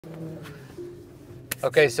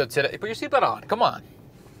Okay, so today, put your seatbelt on. Come on.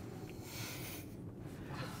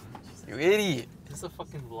 You idiot. This is a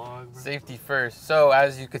fucking vlog, bro. Safety first. So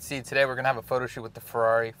as you can see today, we're gonna have a photo shoot with the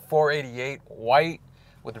Ferrari 488 white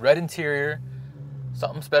with red interior.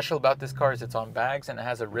 Something special about this car is it's on bags and it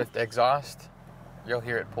has a rift exhaust. You'll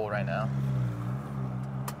hear it pull right now.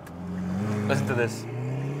 Listen to this.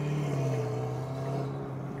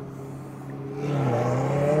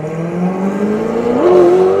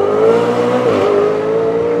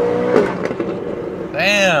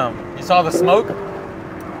 Damn, you saw the smoke?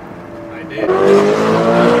 I did.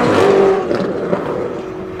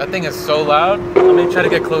 That thing is so loud. Let me try to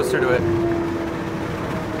get closer to it.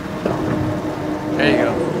 There you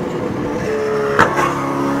go.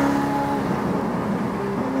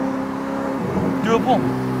 Do a pull.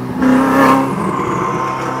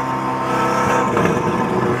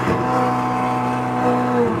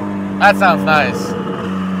 That sounds nice.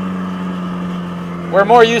 We're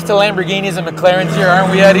more used to Lamborghinis and McLarens here,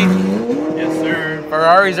 aren't we, Eddie? Yes, sir.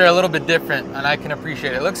 Ferraris are a little bit different, and I can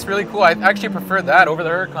appreciate it. It looks really cool. I actually prefer that over the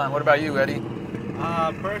Huracan. What about you, Eddie?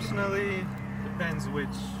 Personally, depends which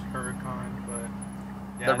Huracan, but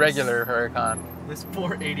yeah, The regular Huracan. This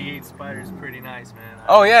 488 Spider is pretty nice, man.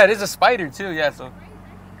 Oh yeah, it is a Spider too. Yeah, so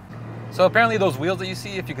apparently those wheels that you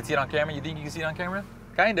see, if you can see it on camera, you think you can see it on camera?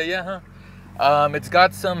 Kinda, yeah, huh? It's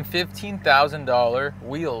got some $15,000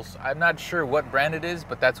 wheels. I'm not sure what brand it is,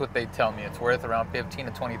 but that's what they tell me. It's worth around 15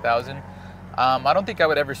 to 20,000. I don't think I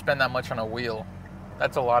would ever spend that much on a wheel.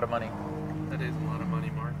 That's a lot of money. That is a lot of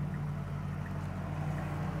money, Mark.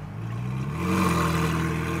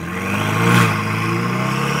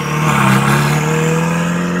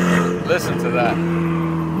 Listen to that.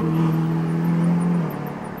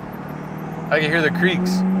 I can hear the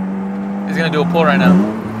creaks. He's gonna do a pull right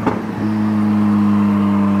now.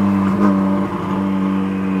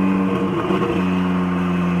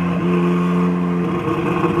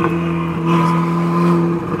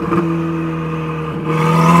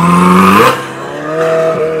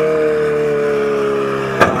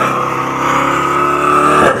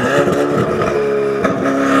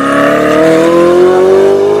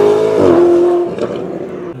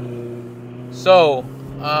 So,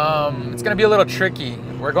 it's gonna be a little tricky.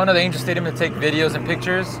 We're going to the Angel Stadium to take videos and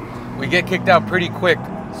pictures. We get kicked out pretty quick,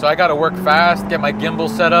 so I gotta work fast, get my gimbal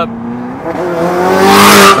set up.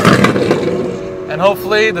 And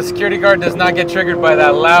hopefully the security guard does not get triggered by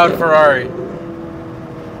that loud Ferrari.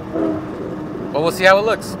 But we'll see how it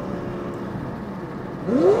looks.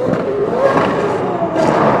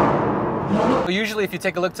 Usually if you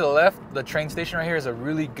take a look to the left, the train station right here is a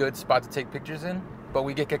really good spot to take pictures in, but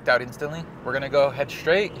we get kicked out instantly. We're gonna go head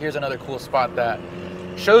straight. Here's another cool spot that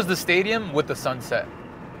shows the stadium with the sunset.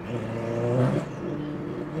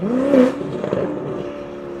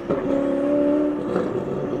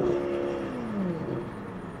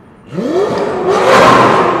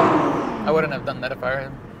 I wouldn't have done that if I were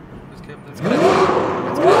him. It's good.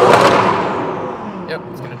 Yep,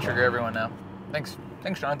 it's gonna trigger everyone now. Thanks,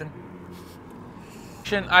 Jonathan.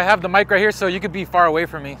 I have the mic right here, so you could be far away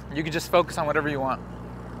from me. You could just focus on whatever you want.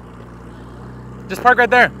 Just park right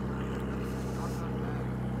there.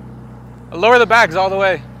 Lower the bags all the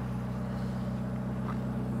way.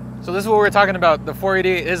 So this is what we're talking about. The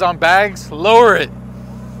 488 is on bags. Lower it.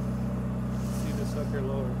 See the sucker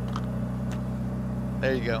lower.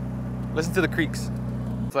 There you go. Listen to the creaks.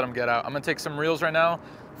 Let's let them get out. I'm gonna take some reels right now.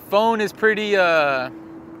 Phone is pretty, the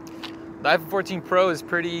iPhone 14 Pro is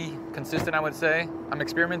pretty consistent, I would say. I'm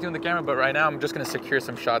experimenting with the camera, but right now I'm just gonna secure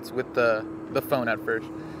some shots with the phone at first.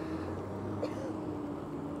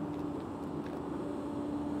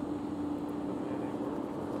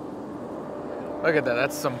 Look at that,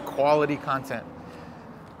 that's some quality content.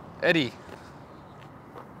 Eddie,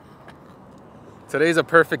 today's a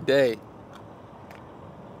perfect day.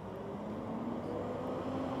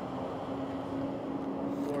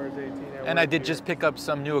 And I did just pick up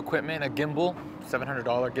some new equipment, a gimbal, $700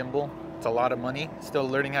 gimbal. It's a lot of money. Still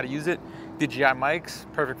learning how to use it. DJI mics,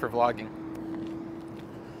 perfect for vlogging.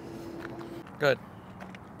 Good.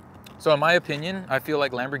 So in my opinion, I feel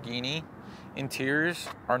like Lamborghini interiors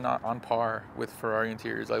are not on par with Ferrari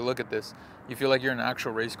interiors. Like, look at this. You feel like you're in an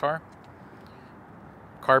actual race car.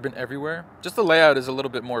 Carbon everywhere. Just the layout is a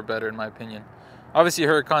little bit more better in my opinion. Obviously,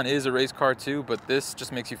 Huracan is a race car too, but this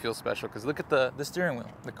just makes you feel special because look at the steering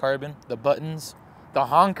wheel, the carbon, the buttons, the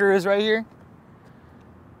honker is right here.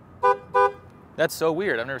 That's so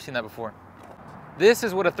weird. I've never seen that before. This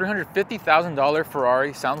is what a $350,000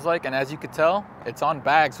 Ferrari sounds like, and as you could tell, it's on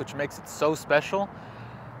bags, which makes it so special.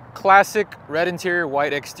 Classic red interior,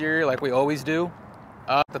 white exterior, like we always do.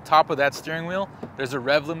 At the top of that steering wheel, There's a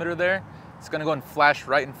rev limiter there. It's gonna go and flash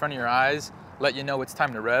right in front of your eyes, let you know it's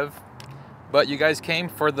time to rev. But you guys came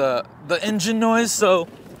for the engine noise, so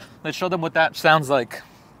let's show them what that sounds like.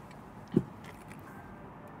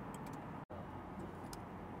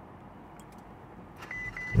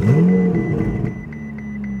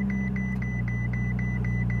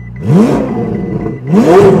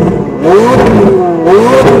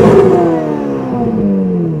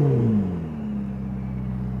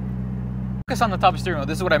 Focus on the top steering wheel.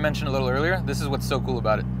 This is what I mentioned a little earlier. This is what's so cool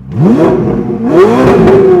about it.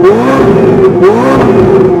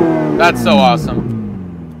 That's so awesome.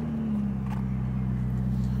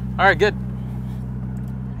 All right, good.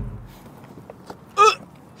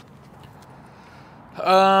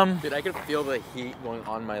 Dude, I could feel the heat going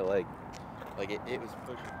on my leg. Like it was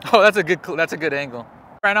pushing. Oh, that's a good angle.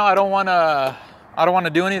 Right now, I don't want to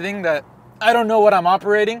do anything that I don't know what I'm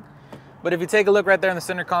operating. But if you take a look right there in the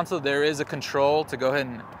center console, there is a control to go ahead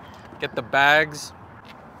and get the bags.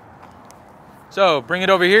 So bring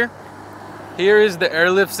it over here. Here is the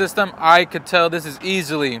airlift system. I could tell this is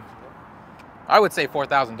easily, I would say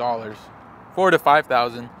 $4,000, $4,000 to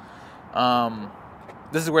 $5,000.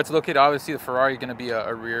 This is where it's located. Obviously, the Ferrari is going to be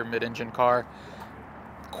a rear mid-engine car.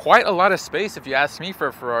 Quite a lot of space, if you ask me, for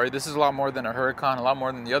a Ferrari. This is a lot more than a Huracan, a lot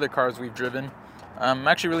more than the other cars we've driven. I'm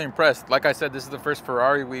actually really impressed. Like I said, this is the first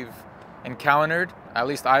Ferrari we've encountered, at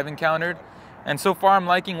least I've encountered, and so far I'm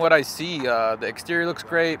liking what I see. The exterior looks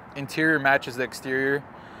great, interior matches the exterior.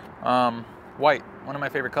 White, one of my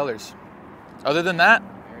favorite colors. Other than that,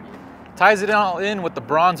 ties it all in with the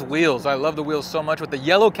bronze wheels. I love the wheels so much. With the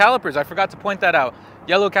yellow calipers, I forgot to point that out.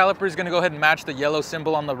 Yellow calipers is going to go ahead and match the yellow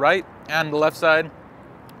symbol on the right and the left side.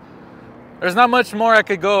 There's not much more I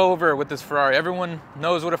could go over with this Ferrari. Everyone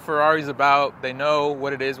knows what a Ferrari is about. They know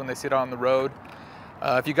what it is when they see it on the road.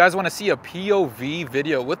 If you guys want to see a POV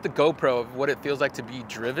video with the GoPro of what it feels like to be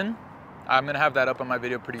driven, I'm going to have that up on my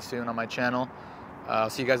video pretty soon on my channel. I'll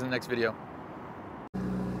see you guys in the next video.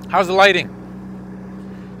 How's the lighting?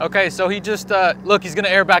 Okay, so he just, look, he's going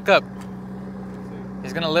to air back up.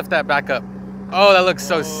 He's going to lift that back up. Oh, that looks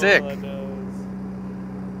so sick.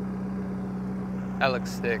 That looks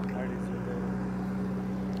sick.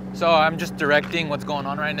 So I'm just directing what's going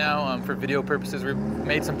on right now for video purposes. We've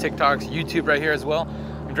made some TikToks, YouTube right here as well.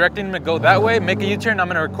 I'm directing him to go that way, make a U-turn. I'm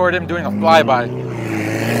gonna record him doing a flyby.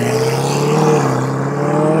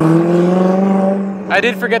 I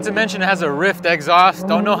did forget to mention it has a Rift exhaust.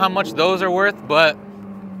 Don't know how much those are worth, but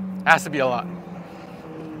it has to be a lot.